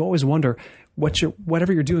originate? But you always wonder,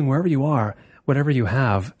 whatever you're doing, wherever you are, whatever you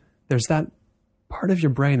have, there's that part of your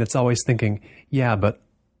brain that's always thinking, yeah, but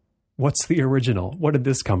what's the original? What did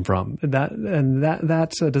this come from? Does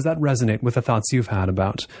that resonate with the thoughts you've had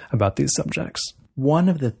about these subjects? One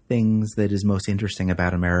of the things that is most interesting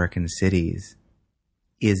about American cities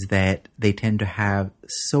is that they tend to have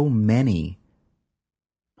so many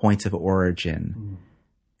points of origin.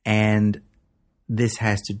 And this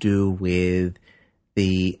has to do with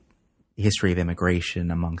the history of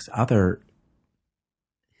immigration, amongst other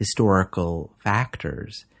historical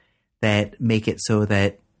factors that make it so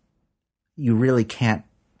that you really can't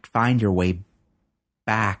find your way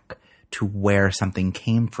back to where something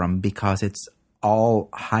came from, because it's all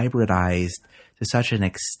hybridized to such an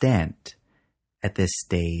extent at this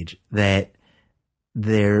stage that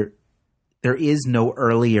there is no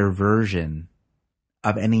earlier version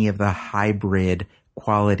of any of the hybrid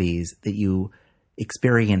qualities that you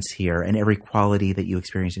experience here, and every quality that you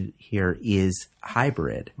experience here is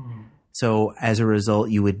hybrid. So as a result,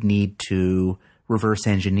 you would need to reverse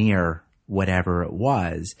engineer whatever it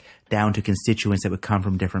was down to constituents that would come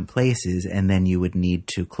from different places, and then you would need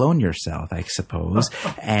to clone yourself, I suppose,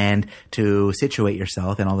 and to situate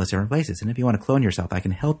yourself in all those different places. And if you want to clone yourself, I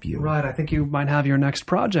can help you. Right. I think you might have your next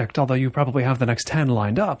project, although you probably have the next 10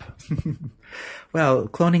 lined up. Well,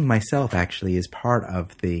 cloning myself actually is part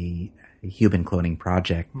of the human cloning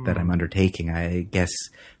project that I'm undertaking. I guess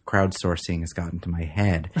crowdsourcing has gotten to my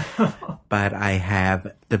head. But I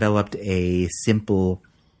have developed a simple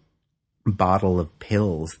bottle of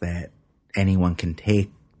pills that anyone can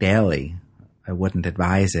take daily. I wouldn't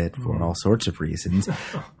advise it for all sorts of reasons,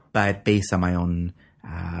 but based on my own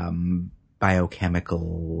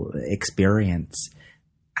biochemical experience,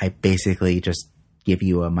 I basically just give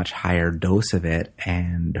you a much higher dose of it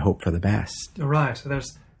and hope for the best. Right. So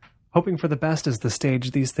there's hoping for the best is the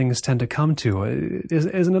stage these things tend to come to,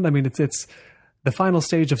 isn't it? I mean, it's the final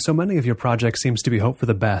stage of so many of your projects seems to be hope for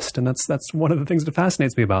the best, and that's one of the things that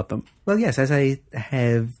fascinates me about them. Well, yes, as I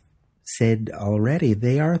have said already,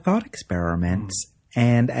 they are thought experiments,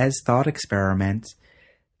 and as thought experiments,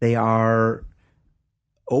 they are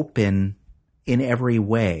open in every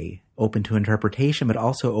way, open to interpretation, but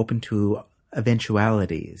also open to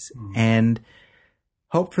eventualities. And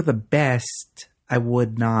hope for the best, I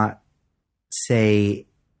would not say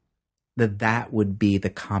that would be the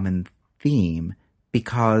common theme,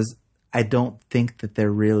 because I don't think that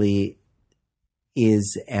there really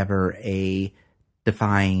is ever a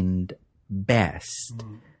defined best.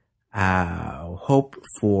 Hope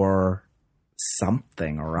for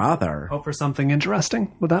something or other. Hope for something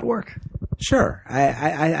interesting. Would that work? Sure.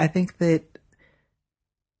 I think that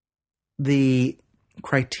the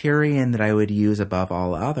criterion that I would use above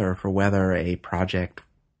all other for whether a project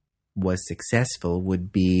was successful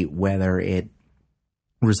would be whether it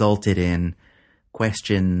resulted in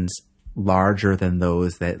questions larger than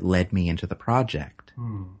those that led me into the project.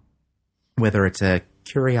 Whether it's a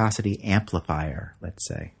curiosity amplifier, let's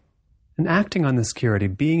say. And acting on this curiosity,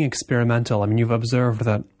 being experimental, I mean, you've observed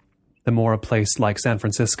that the more a place like San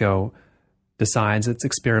Francisco decides it's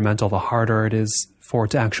experimental, the harder it is for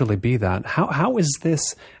it to actually be that. How is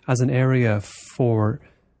this as an area for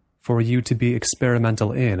you to be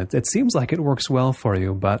experimental in? It seems like it works well for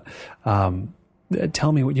you, but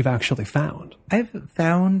tell me what you've actually found. I've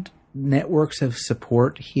found networks of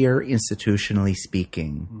support here, institutionally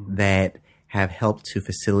speaking, that have helped to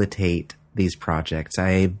facilitate these projects.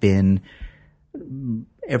 I've been,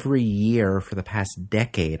 every year for the past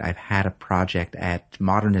decade, I've had a project at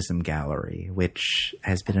Modernism Gallery, which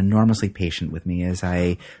has been enormously patient with me as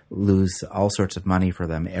I lose all sorts of money for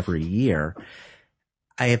them every year.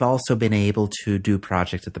 I have also been able to do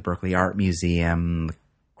projects at the Berkeley Art Museum,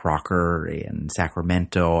 Crocker in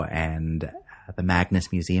Sacramento, and the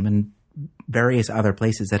Magnus Museum, and various other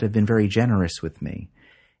places that have been very generous with me.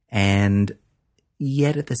 And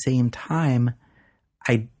yet at the same time,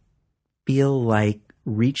 I feel like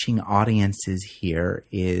reaching audiences here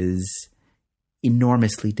is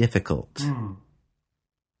enormously difficult.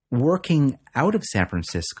 Working out of San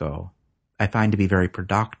Francisco, I find to be very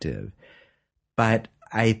productive. But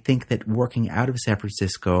I think that working out of San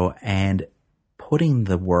Francisco and putting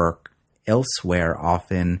the work elsewhere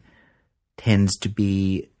often tends to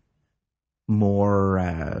be more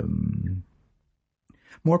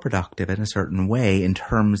productive in a certain way in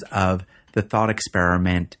terms of the thought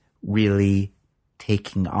experiment really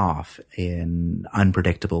taking off in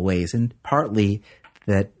unpredictable ways. And partly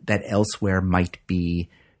that elsewhere might be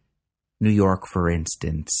New York, for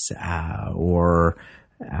instance, or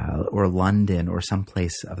London, or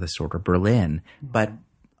someplace of the sort, of Berlin. But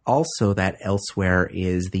also that elsewhere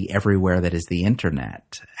is the everywhere that is the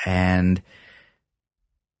internet. And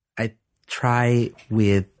I try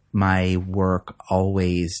with my work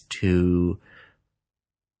always to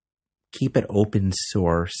keep it open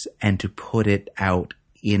source and to put it out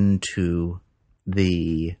into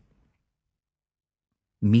the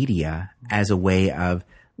media as a way of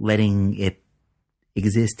letting it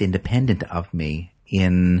exist independent of me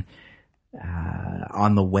in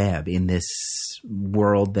on the web, in this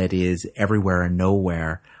world that is everywhere and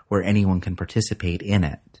nowhere, where anyone can participate in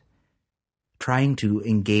it. Trying to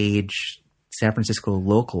engage San Francisco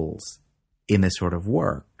locals in this sort of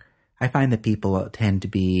work, I find that people tend to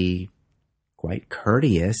be quite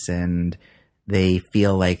courteous, and they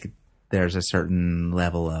feel like there's a certain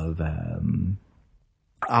level of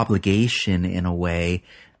obligation in a way.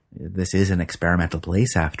 This is an experimental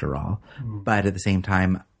place after all. But at the same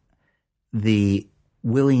time, the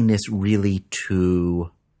willingness really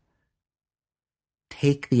to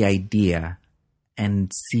take the idea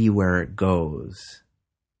and see where it goes,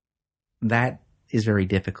 that is very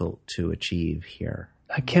difficult to achieve here.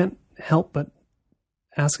 I can't help but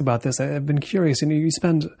ask about this. I've been curious. You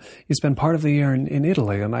spend part of the year in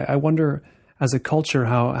Italy, and I wonder, as a culture,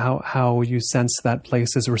 how you sense that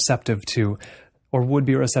place is receptive to, or would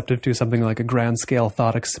be receptive to, something like a grand scale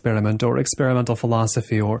thought experiment or experimental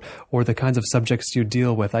philosophy or the kinds of subjects you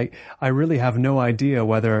deal with. I really have no idea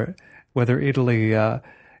whether Italy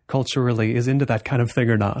culturally is into that kind of thing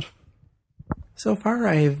or not. So far,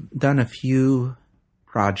 I've done a few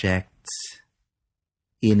projects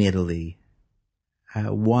in Italy.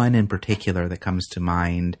 One in particular that comes to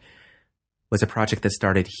mind was a project that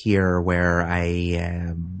started here where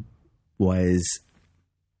I was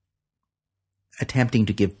attempting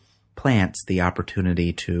to give plants the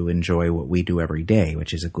opportunity to enjoy what we do every day,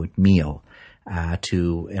 which is a good meal.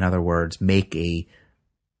 To, in other words, make a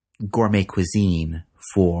gourmet cuisine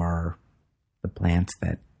for the plants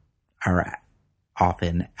that are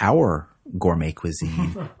often our gourmet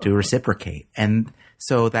cuisine to reciprocate. And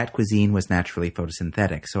so that cuisine was naturally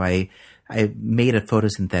photosynthetic. So I made a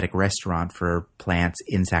photosynthetic restaurant for plants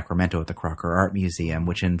in Sacramento at the Crocker Art Museum,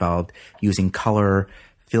 which involved using color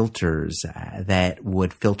filters that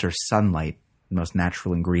would filter sunlight, the most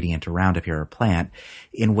natural ingredient around if you're a plant,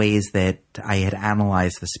 in ways that I had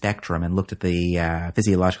analyzed the spectrum and looked at the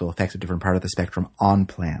physiological effects of different parts of the spectrum on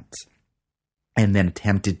plants, and then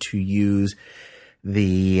attempted to use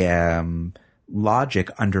the logic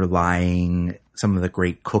underlying some of the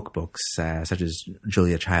great cookbooks, such as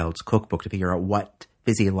Julia Child's cookbook, to figure out what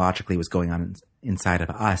physiologically was going on inside of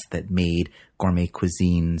us that made gourmet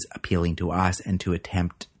cuisines appealing to us, and to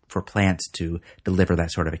attempt for plants to deliver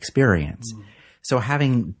that sort of experience. So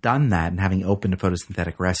having done that and having opened a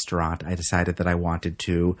photosynthetic restaurant, I decided that I wanted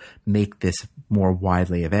to make this more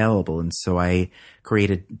widely available. And so I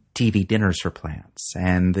created TV dinners for plants.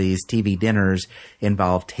 And these TV dinners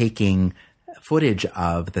involve taking footage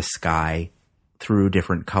of the sky through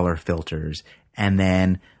different color filters, and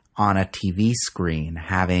then on a TV screen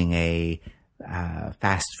having a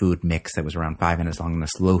fast food mix that was around 5 minutes long and a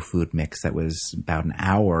slow food mix that was about an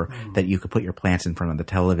hour, that you could put your plants in front of the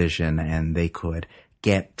television and they could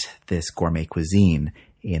get this gourmet cuisine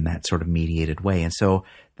in that sort of mediated way. And so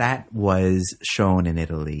that was shown in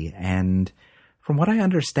Italy. And from what I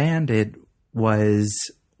understand, it was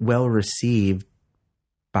well received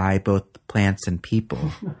by both plants and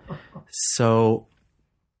people. So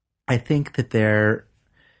I think that there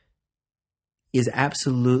is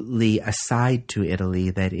absolutely a side to Italy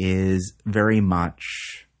that is very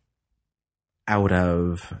much out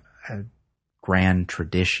of a grand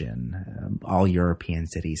tradition. All European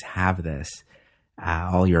cities have this.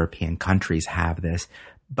 All European countries have this.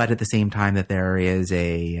 But at the same time, that there is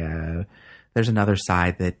there's another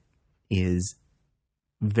side that is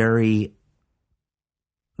very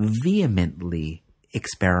vehemently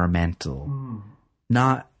experimental,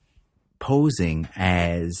 not posing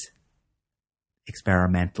as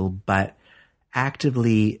experimental, but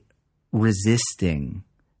actively resisting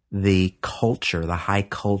the culture, the high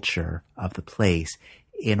culture of the place,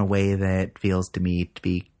 in a way that feels to me to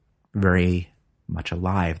be very much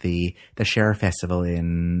alive. The Share Festival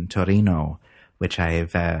in Torino, which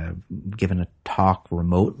I've given a talk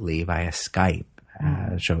remotely via Skype,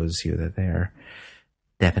 shows you that they're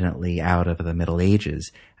definitely out of the Middle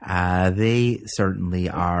Ages. They certainly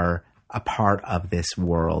are a part of this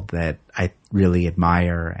world that I really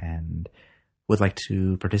admire and would like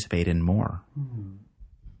to participate in more.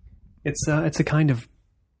 It's a kind of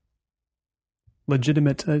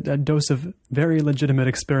legitimate, a dose of very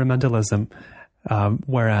legitimate experimentalism,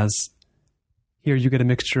 whereas here you get a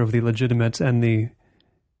mixture of the legitimate and the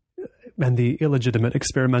illegitimate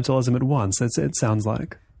experimentalism at once. It sounds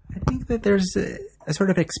like. I think that there's a sort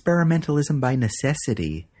of experimentalism by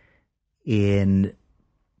necessity in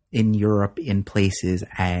Europe, in places,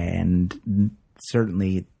 and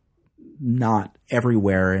certainly not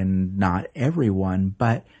everywhere and not everyone,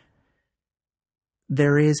 but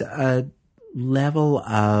there is a level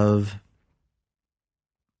of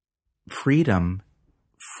freedom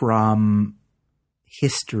from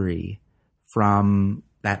history, from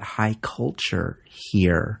that high culture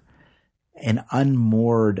here, an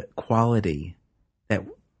unmoored quality that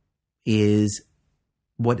is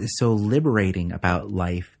what is so liberating about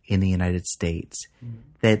life in the United States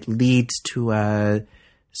that leads to a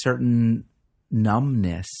certain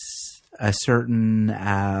numbness, a certain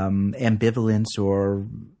ambivalence or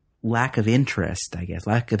lack of interest, I guess,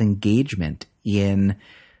 lack of engagement in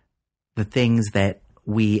the things that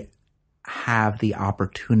we have the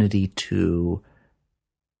opportunity to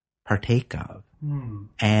partake of.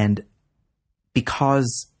 And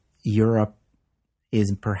because Europe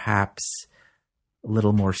is perhaps a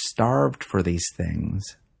little more starved for these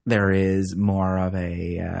things, there is more of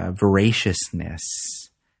a voraciousness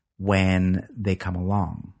when they come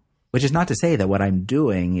along. Which is not to say that what I'm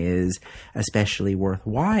doing is especially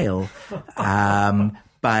worthwhile,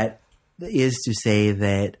 but is to say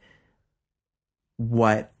that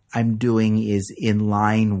what I'm doing is in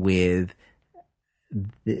line with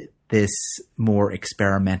this more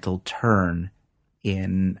experimental turn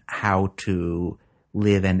in how to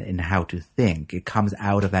live and how to think. It comes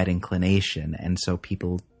out of that inclination, and so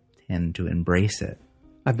people tend to embrace it.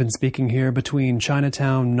 I've been speaking here between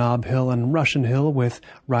Chinatown, Nob Hill, and Russian Hill with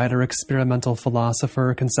writer, experimental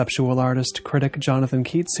philosopher, conceptual artist, critic Jonathon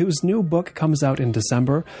Keats, whose new book comes out in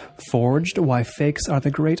December, Forged: Why Fakes Are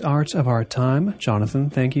the Great Art of Our Time.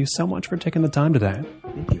 Jonathon, thank you so much for taking the time today.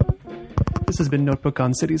 Thank you. This has been Notebook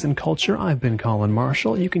on Cities and Culture. I've been Colin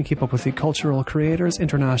Marshall. You can keep up with the cultural creators,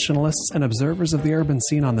 internationalists, and observers of the urban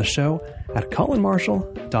scene on the show at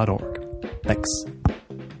colinmarshall.org. Thanks.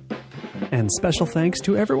 And special thanks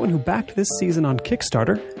to everyone who backed this season on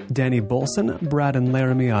Kickstarter: Danny Bolson, Brad and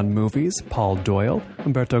Laramie on movies, Paul Doyle,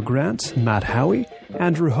 Umberto Grant, Matt Howie,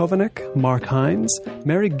 Andrew Hovanek, Mark Hines,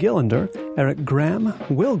 Mary Gillander, Eric Graham,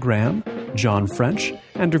 Will Graham, John French,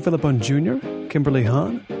 Andrew Philippon Jr., Kimberly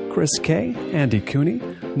Hahn, Chris Kay, Andy Cooney,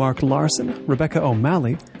 Mark Larson, Rebecca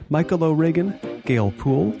O'Malley, Michael O'Regan, Gail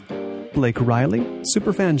Poole, Blake Riley,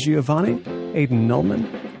 Superfan Giovanni, Aidan Nullman,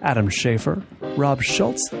 Adam Schaefer, Rob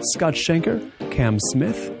Schultz, Scott Schenker, Cam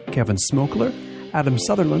Smith, Kevin Smokler, Adam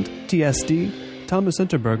Sutherland, TSD, Thomas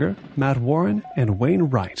Unterberger, Matt Warren, and Wayne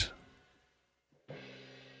Wright.